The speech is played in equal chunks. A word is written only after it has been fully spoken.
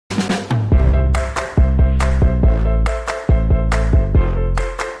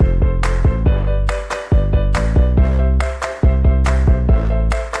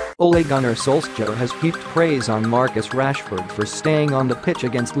Ole Gunnar Solskjaer has heaped praise on Marcus Rashford for staying on the pitch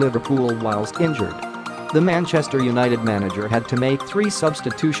against Liverpool whilst injured. The Manchester United manager had to make 3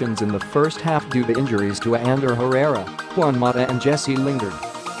 substitutions in the first half due to injuries to Ander Herrera, Juan Mata and Jesse Lingard.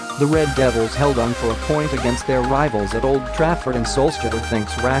 The Red Devils held on for a point against their rivals at Old Trafford, and Solskjaer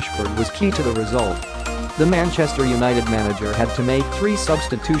thinks Rashford was key to the result. The Manchester United manager had to make 3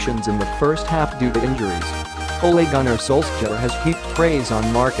 substitutions in the first half due to injuries. Ole Gunnar Solskjaer has heaped praise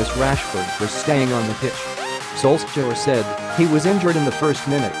on Marcus Rashford for staying on the pitch. Solskjaer said, "He was injured in the first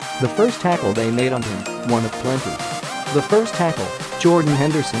minute. The first tackle they made on him, one of plenty. The first tackle, Jordan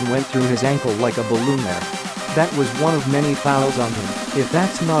Henderson went through his ankle like a balloon there. That was one of many fouls on him. If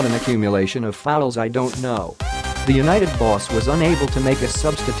that's not an accumulation of fouls, I don't know." The United boss was unable to make a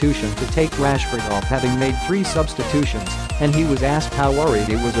substitution to take Rashford off, having made 3 substitutions, and he was asked how worried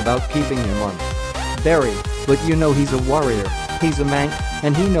he was about keeping him on. "Very, but you know he's a warrior, he's a Manc,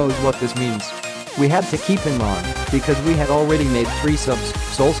 and he knows what this means. We had to keep him on because we had already made 3 subs,"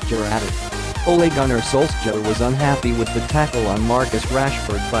 Solskjaer added. Ole Gunnar Solskjaer was unhappy with the tackle on Marcus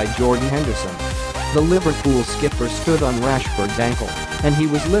Rashford by Jordan Henderson. The Liverpool skipper stood on Rashford's ankle, and he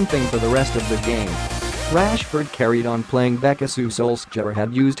was limping for the rest of the game. Rashford carried on playing because Solskjaer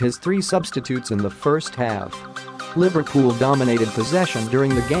had used his 3 substitutes in the first half. Liverpool dominated possession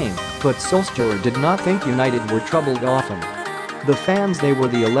during the game, but Solskjaer did not think United were troubled often. "The fans, they were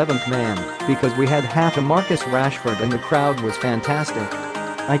the 11th man because we had half a Marcus Rashford and the crowd was fantastic.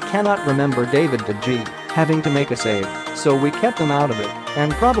 I cannot remember David De Gea having to make a save, so we kept them out of it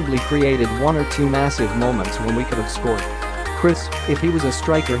and probably created 1 or 2 massive moments when we could have scored. Chris, if he was a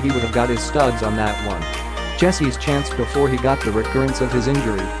striker, he would have got his studs on that one. Jesse's chance before he got the recurrence of his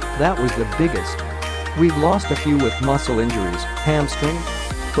injury, that was the biggest. We've lost a few with muscle injuries, hamstring,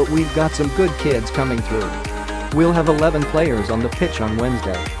 but we've got some good kids coming through. We'll have 11 players on the pitch on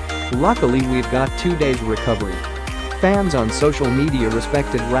Wednesday. Luckily, we've got 2 days recovery." Fans on social media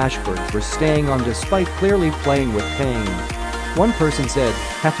respected Rashford for staying on despite clearly playing with pain. One person said,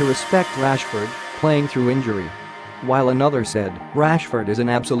 "Have to respect Rashford, playing through injury." While another said, "Rashford is an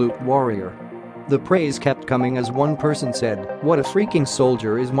absolute warrior." The praise kept coming as one person said, "What a freaking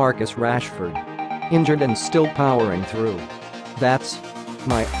soldier is Marcus Rashford. Injured and still powering through. That's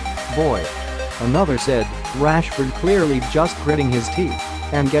my boy." Another said, "Rashford clearly just gritting his teeth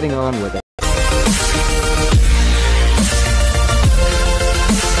and getting on with it."